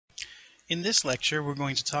In this lecture, we're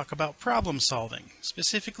going to talk about problem solving,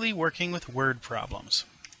 specifically working with word problems.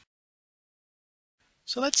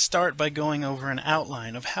 So let's start by going over an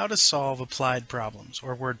outline of how to solve applied problems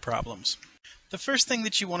or word problems. The first thing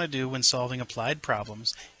that you want to do when solving applied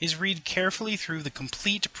problems is read carefully through the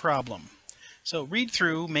complete problem. So read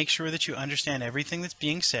through, make sure that you understand everything that's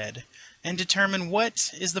being said, and determine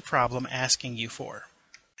what is the problem asking you for.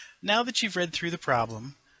 Now that you've read through the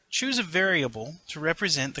problem, choose a variable to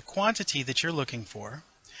represent the quantity that you're looking for,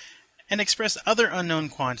 and express other unknown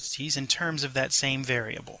quantities in terms of that same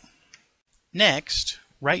variable. Next,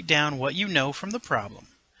 write down what you know from the problem.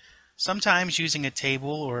 Sometimes using a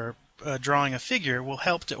table or drawing a figure will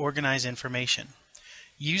help to organize information.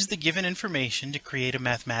 Use the given information to create a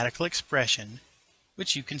mathematical expression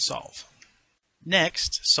which you can solve.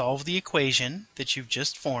 Next, solve the equation that you've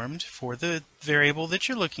just formed for the variable that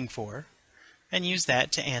you're looking for, and use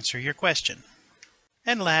that to answer your question.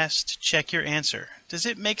 And last, check your answer. Does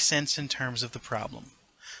it make sense in terms of the problem?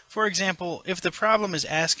 For example, if the problem is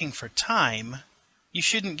asking for time, you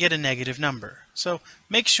shouldn't get a negative number. So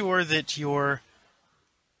make sure that your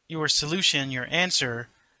solution, your answer,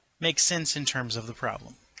 makes sense in terms of the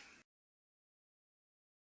problem.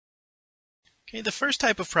 Okay, the first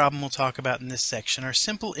type of problem we'll talk about in this section are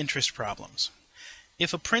simple interest problems.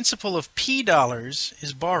 If a principal of $P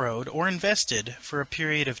is borrowed or invested for a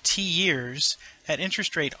period of T years at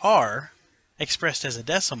interest rate R, expressed as a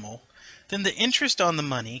decimal, then the interest on the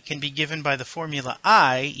money can be given by the formula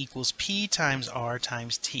I equals P times R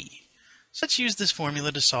times T. So let's use this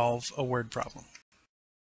formula to solve a word problem.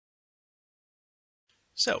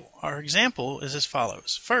 So our example is as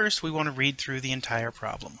follows. First, we want to read through the entire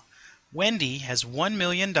problem. Wendy has $1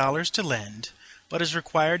 million to lend, but is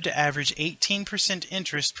required to average 18%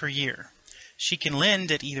 interest per year. She can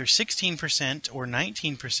lend at either 16% or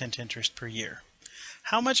 19% interest per year.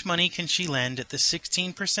 How much money can she lend at the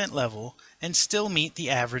 16% level and still meet the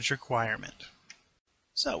average requirement?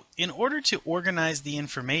 So, in order to organize the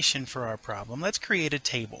information for our problem, let's create a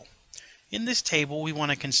table. In this table, we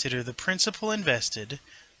want to consider the principal invested,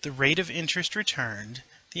 the rate of interest returned,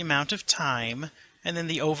 the amount of time, and then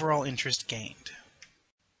the overall interest gained.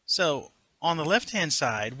 So, on the left-hand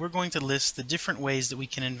side, we're going to list the different ways that we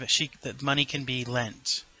can that money can be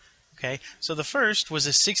lent. Okay, so the first was a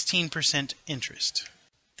 16% interest.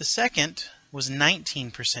 The second was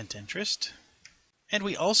 19% interest. And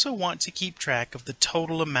we also want to keep track of the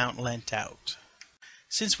total amount lent out.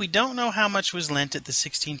 Since we don't know how much was lent at the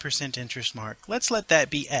 16% interest mark, let's let that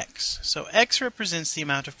be X. So X represents the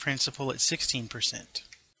amount of principal at 16%.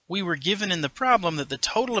 We were given in the problem that the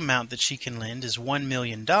total amount that she can lend is $1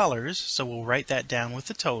 million, so we'll write that down with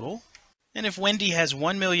the total. And if Wendy has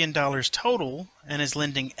 $1 million total and is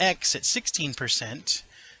lending X at 16%,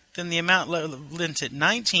 then the amount lent at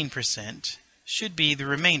 19% should be the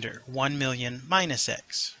remainder, 1 million minus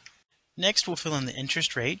X. Next, we'll fill in the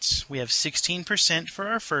interest rates. We have 16% for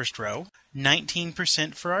our first row,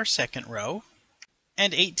 19% for our second row,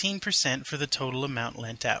 and 18% for the total amount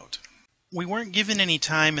lent out. We weren't given any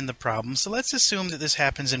time in the problem, so let's assume that this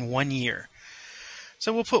happens in 1 year.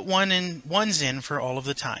 So we'll put ones in for all of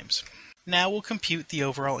the times. Now we'll compute the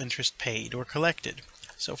overall interest paid or collected.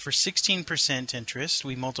 So for 16% interest,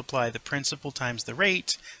 we multiply the principal times the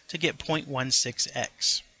rate to get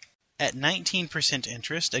 0.16x. At 19%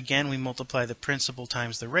 interest, again we multiply the principal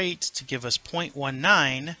times the rate to give us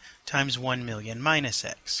 0.19 times 1 million minus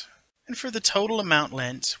x. And for the total amount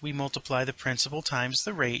lent, we multiply the principal times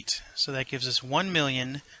the rate, so that gives us 1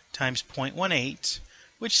 million times 0.18,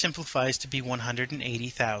 which simplifies to be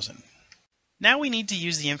 180,000. Now we need to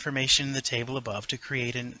use the information in the table above to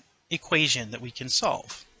create an equation that we can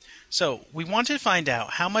solve. So we want to find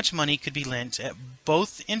out how much money could be lent at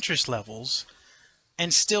both interest levels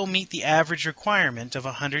and still meet the average requirement of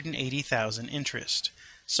 180,000 interest.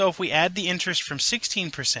 So if we add the interest from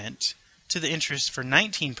 16% to the interest for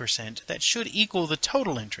 19%, that should equal the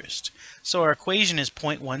total interest. So our equation is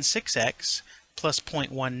 0.16x plus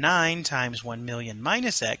 0.19 times 1 million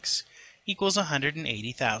minus x equals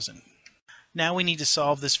 180,000. Now we need to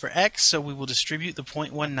solve this for x, so we will distribute the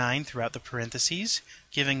 0.19 throughout the parentheses,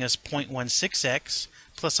 giving us 0.16x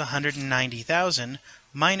plus 190,000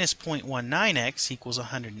 minus 0.19x equals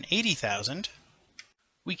 180,000.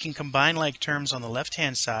 We can combine like terms on the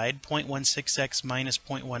left-hand side. 0.16x minus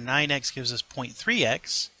 0.19x gives us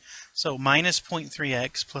 0.3x. So minus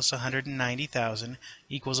 0.3x plus 190,000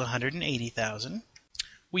 equals 180,000.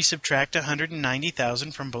 We subtract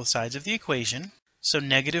 190,000 from both sides of the equation. So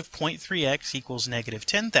negative 0.3x equals negative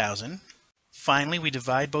 10,000. Finally, we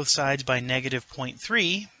divide both sides by negative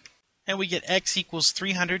 0.3, and we get x equals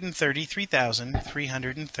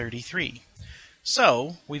 333,333.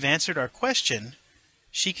 So, we've answered our question.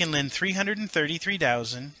 She can lend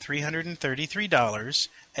 $333,333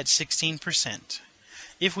 at 16%.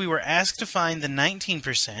 If we were asked to find the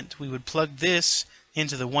 19%, we would plug this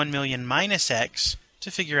into the 1 million minus x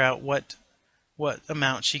to figure out what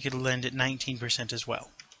amount she could lend at 19% as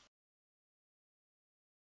well.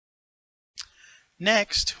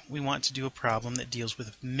 Next, we want to do a problem that deals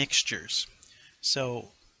with mixtures. So,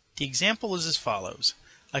 the example is as follows.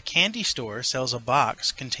 A candy store sells a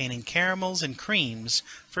box containing caramels and creams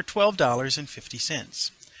for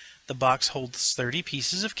 $12.50. The box holds 30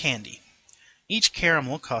 pieces of candy. Each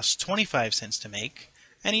caramel costs 25 cents to make,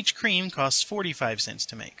 and each cream costs 45 cents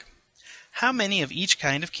to make. How many of each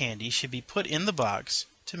kind of candy should be put in the box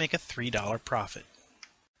to make a $3 profit?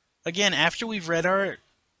 Again, after we've read our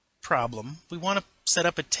problem, we want to set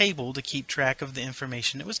up a table to keep track of the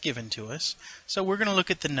information that was given to us. So we're going to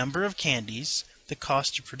look at the number of candies, the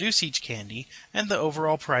cost to produce each candy, and the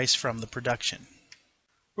overall price from the production.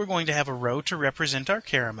 We're going to have a row to represent our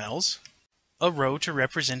caramels, a row to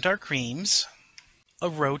represent our creams, a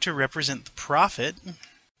row to represent the profit,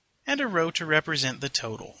 and a row to represent the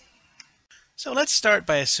total. So let's start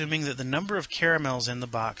by assuming that the number of caramels in the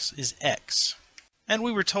box is x. And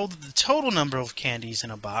we were told that the total number of candies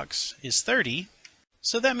in a box is 30,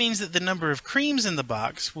 so that means that the number of creams in the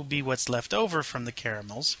box will be what's left over from the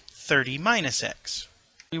caramels, 30 minus x.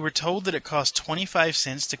 We were told that it costs 25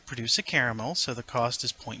 cents to produce a caramel, so the cost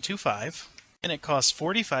is 0.25, and it costs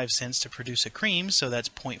 45 cents to produce a cream, so that's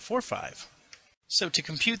 0.45. So to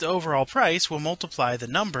compute the overall price, we'll multiply the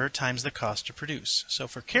number times the cost to produce. So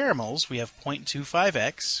for caramels, we have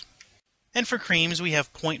 0.25x, and for creams, we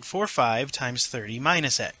have 0.45 times 30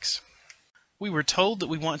 minus x. We were told that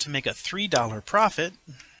we want to make a $3 profit,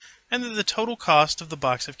 and that the total cost of the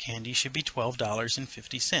box of candy should be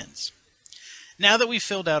 $12.50. Now that we've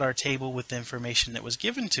filled out our table with the information that was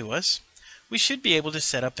given to us, we should be able to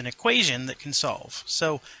set up an equation that can solve.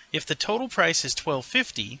 So if the total price is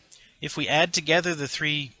 $12.50, if we add together the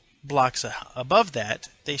three blocks above that,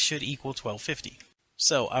 they should equal $12.50.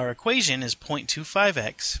 So our equation is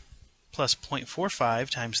 0.25x plus 0.45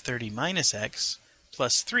 times 30 minus x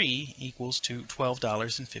plus 3 equals to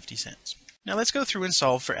 $12.50. Now let's go through and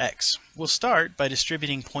solve for x. We'll start by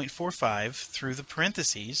distributing 0.45 through the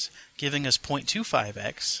parentheses, giving us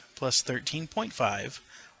 0.25x plus 13.5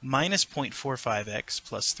 minus 0.45x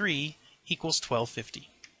plus 3 equals $12.50.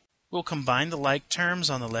 We'll combine the like terms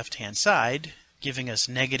on the left-hand side, giving us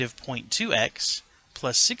negative 0.2x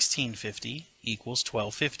plus 1650 equals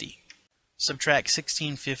 1250. Subtract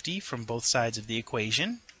 1650 from both sides of the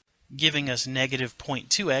equation, giving us negative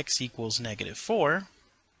 0.2x equals negative 4.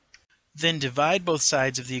 Then divide both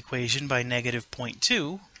sides of the equation by negative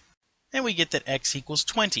 0.2, and we get that x equals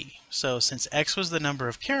 20. So since x was the number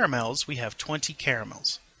of caramels, we have 20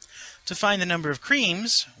 caramels. To find the number of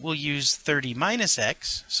creams, we'll use 30 minus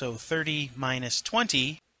x, so 30 minus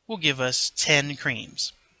 20 will give us 10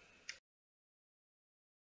 creams.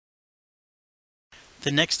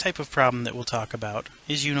 The next type of problem that we'll talk about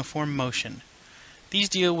is uniform motion. These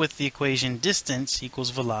deal with the equation distance equals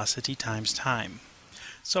velocity times time.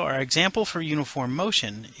 So our example for uniform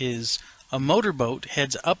motion is a motorboat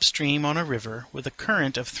heads upstream on a river with a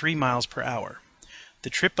current of 3 miles per hour. The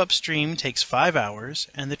trip upstream takes 5 hours,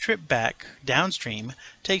 and the trip back downstream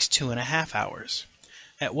takes 2.5 hours.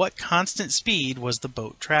 At what constant speed was the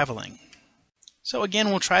boat traveling? So again,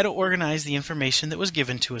 we'll try to organize the information that was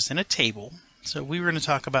given to us in a table. So we were going to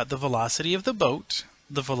talk about the velocity of the boat,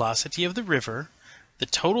 the velocity of the river, the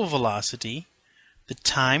total velocity, the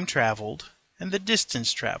time traveled, and the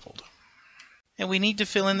distance traveled. And we need to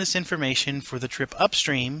fill in this information for the trip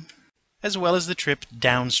upstream as well as the trip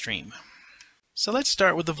downstream. So let's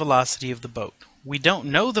start with the velocity of the boat. We don't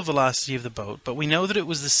know the velocity of the boat, but we know that it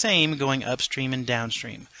was the same going upstream and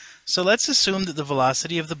downstream. So let's assume that the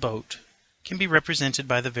velocity of the boat can be represented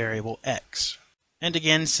by the variable x. And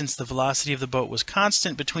again, since the velocity of the boat was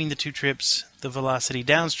constant between the two trips, the velocity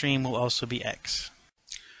downstream will also be x.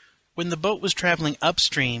 When the boat was traveling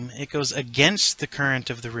upstream, it goes against the current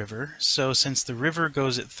of the river. So since the river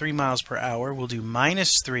goes at 3 miles per hour, we'll do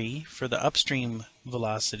minus 3 for the upstream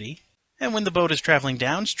velocity. And when the boat is traveling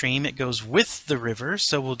downstream, it goes with the river,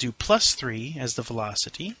 so we'll do plus 3 as the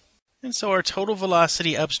velocity. And so our total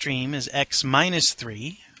velocity upstream is x minus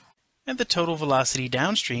 3, and the total velocity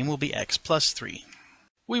downstream will be x plus 3.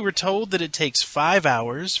 We were told that it takes 5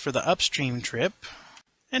 hours for the upstream trip,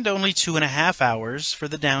 and only 2.5 hours for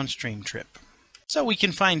the downstream trip. So we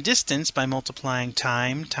can find distance by multiplying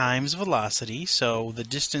time times velocity. So the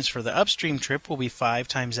distance for the upstream trip will be 5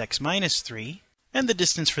 times x minus 3, and the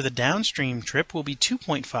distance for the downstream trip will be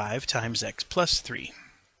 2.5 times x plus 3.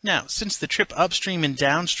 Now, since the trip upstream and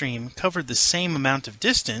downstream covered the same amount of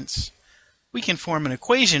distance, we can form an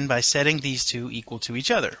equation by setting these two equal to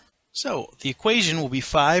each other. So the equation will be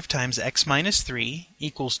 5 times x minus 3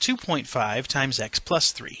 equals 2.5 times x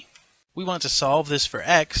plus 3. We want to solve this for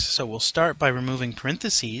x, so we'll start by removing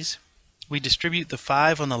parentheses. We distribute the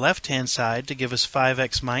 5 on the left-hand side to give us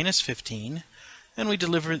 5x minus 15, and we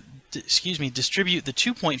distribute the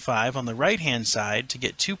 2.5 on the right-hand side to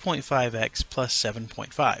get 2.5x plus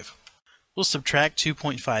 7.5. We'll subtract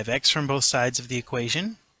 2.5x from both sides of the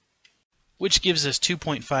equation, which gives us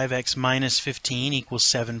 2.5x minus 15 equals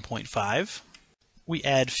 7.5. We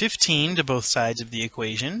add 15 to both sides of the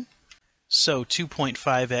equation, so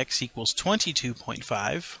 2.5x equals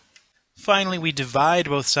 22.5. Finally, we divide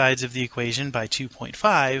both sides of the equation by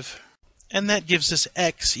 2.5, and that gives us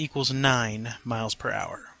x equals 9 miles per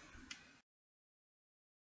hour.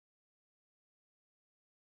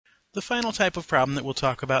 The final type of problem that we'll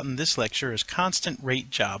talk about in this lecture is constant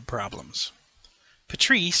rate job problems.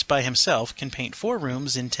 Patrice, by himself, can paint 4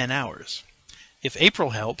 rooms in 10 hours. If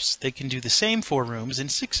April helps, they can do the same 4 rooms in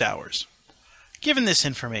 6 hours. Given this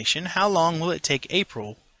information, how long will it take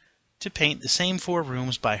April to paint the same 4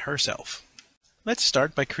 rooms by herself? Let's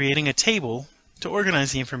start by creating a table to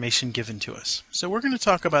organize the information given to us. So we're going to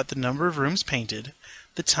talk about the number of rooms painted,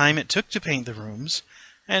 the time it took to paint the rooms,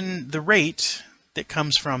 and the rate that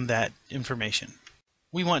comes from that information.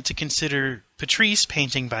 We want to consider Patrice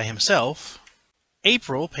painting by himself,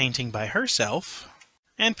 April painting by herself,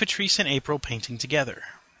 and Patrice and April painting together.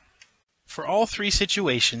 For all 3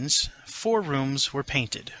 situations, 4 rooms were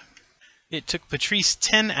painted. It took Patrice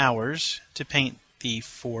 10 hours to paint the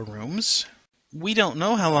 4 rooms. We don't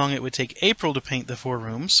know how long it would take April to paint the 4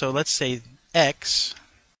 rooms, so let's say x,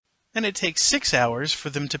 and it takes 6 hours for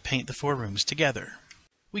them to paint the 4 rooms together.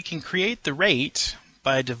 We can create the rate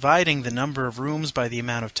by dividing the number of rooms by the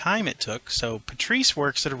amount of time it took, so Patrice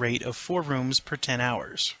works at a rate of 4 rooms per 10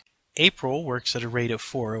 hours. April works at a rate of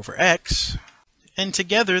 4 over x, and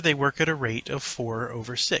together they work at a rate of 4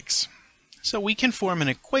 over 6. So we can form an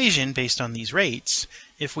equation based on these rates.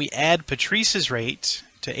 If we add Patrice's rate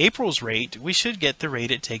to April's rate, we should get the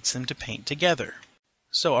rate it takes them to paint together.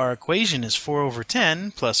 So our equation is 4 over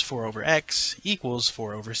 10 plus 4 over x equals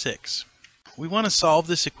 4 over 6. We want to solve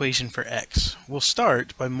this equation for x. We'll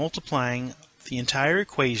start by multiplying the entire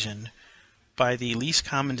equation by the least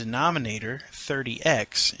common denominator,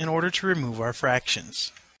 30x, in order to remove our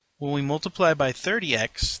fractions. When we multiply by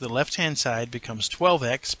 30x, the left-hand side becomes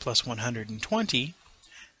 12x plus 120,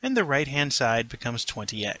 and the right-hand side becomes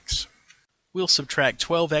 20x. We'll subtract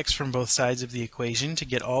 12x from both sides of the equation to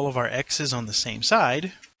get all of our x's on the same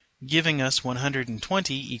side, giving us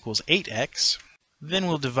 120 equals 8x. Then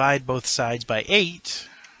we'll divide both sides by 8,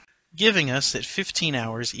 giving us that 15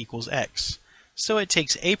 hours equals x. So it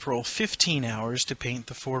takes April 15 hours to paint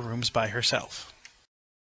the 4 rooms by herself.